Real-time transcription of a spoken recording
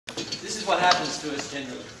what happens to us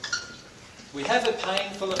generally. We have a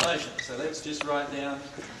painful emotion, so let's just write down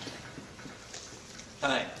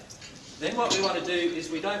pain. Then what we want to do is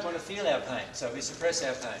we don't want to feel our pain, so we suppress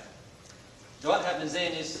our pain. What happens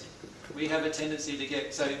then is we have a tendency to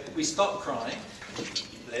get, so we stop crying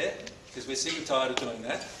there, because we're sick and tired of doing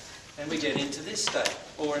that, and we get into this state,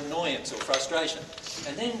 or annoyance or frustration.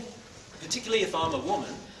 And then, particularly if I'm a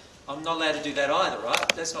woman, I'm not allowed to do that either, right?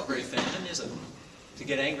 That's not very feminine, is it? To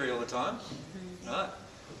get angry all the time, right?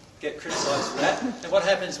 Get criticised for that. And what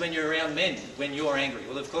happens when you're around men, when you're angry?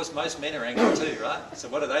 Well, of course, most men are angry too, right? So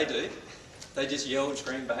what do? They just yell and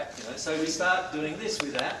scream back, you know. So we start doing this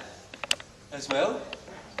with that as well.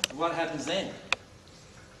 And what happens then?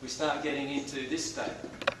 We start getting into this state.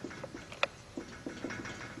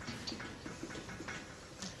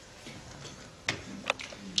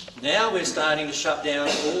 Now we're starting to shut down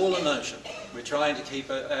all emotion. We're trying to keep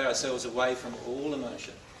ourselves away from all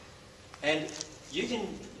emotion. And you can,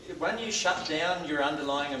 when you shut down your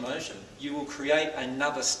underlying emotion, you will create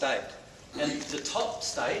another state. And the top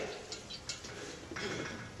state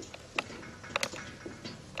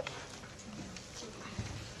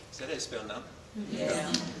is that how you spell numb?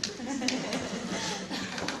 Yeah.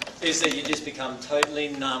 Is that you just become totally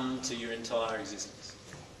numb to your entire existence.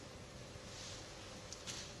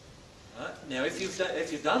 Right? Now, if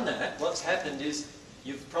you've done that, what's happened is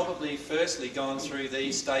you've probably firstly gone through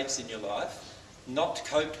these states in your life, not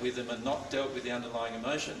coped with them and not dealt with the underlying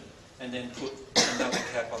emotion, and then put another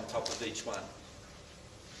cap on top of each one.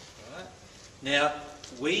 Right? Now,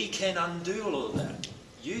 we can undo all of that.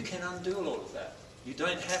 You can undo all of that. You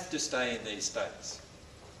don't have to stay in these states.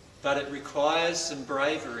 But it requires some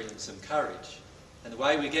bravery and some courage. And the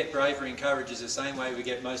way we get bravery and courage is the same way we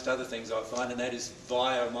get most other things, I find, and that is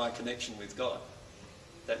via my connection with God.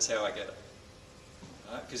 That's how I get it.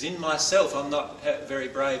 Because in myself, I'm not very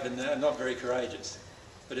brave and not very courageous.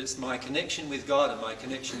 But it's my connection with God and my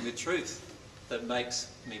connection with truth that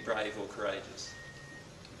makes me brave or courageous.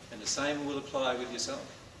 And the same will apply with yourself.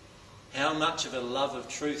 How much of a love of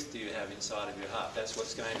truth do you have inside of your heart? That's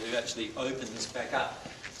what's going to actually open this back up.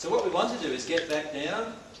 So what we want to do is get back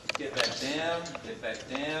down, get back down, get back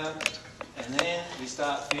down, and then we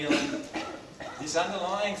start feeling this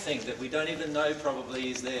underlying thing that we don't even know probably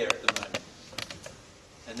is there at the moment.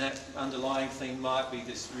 And that underlying thing might be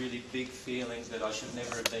this really big feeling that I should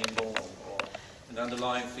never have been born, or an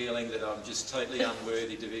underlying feeling that I'm just totally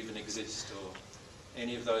unworthy to even exist, or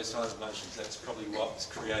any of those kinds of emotions. That's probably what's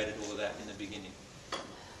created all of that in the beginning.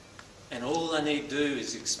 And all I need to do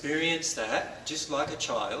is experience that just like a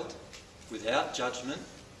child, without judgment.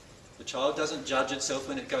 The child doesn't judge itself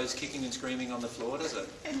when it goes kicking and screaming on the floor, does it?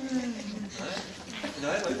 No?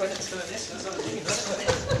 No? When it's doing this, that's what it's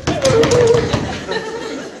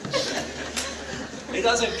doing. It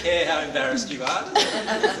doesn't care how embarrassed you are,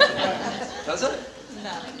 does it?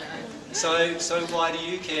 No. So why do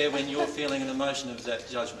you care when you're feeling an emotion of that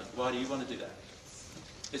judgment? Why do you want to do that?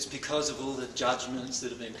 It's because of all the judgments that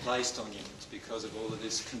have been placed on you. It's because of all of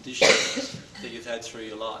this conditioning that you've had through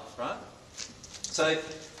your life, right? So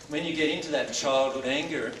when you get into that childhood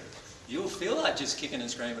anger, you'll feel like just kicking and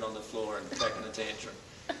screaming on the floor and cracking a tantrum.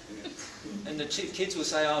 And the kids will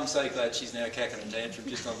say, oh, I'm so glad she's now cracking a tantrum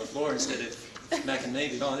just on the floor instead of smacking me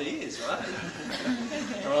behind the ears, right?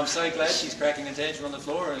 Or I'm so glad she's cracking a tantrum on the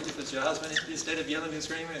floor if it's your husband instead of yelling and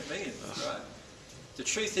screaming at me, right? The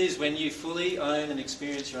truth is, when you fully own and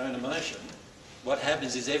experience your own emotion, what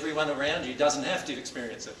happens is everyone around you doesn't have to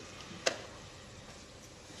experience it.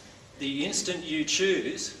 The instant you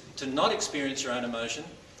choose to not experience your own emotion,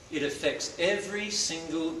 it affects every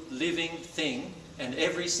single living thing and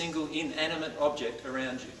every single inanimate object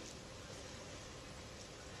around you.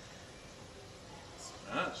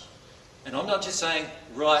 Right? And I'm not just saying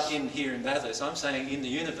right in here in Bathurst, I'm saying in the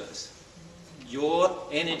universe. Your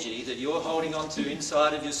energy that you're holding on to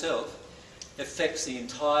inside of yourself affects the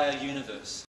entire universe.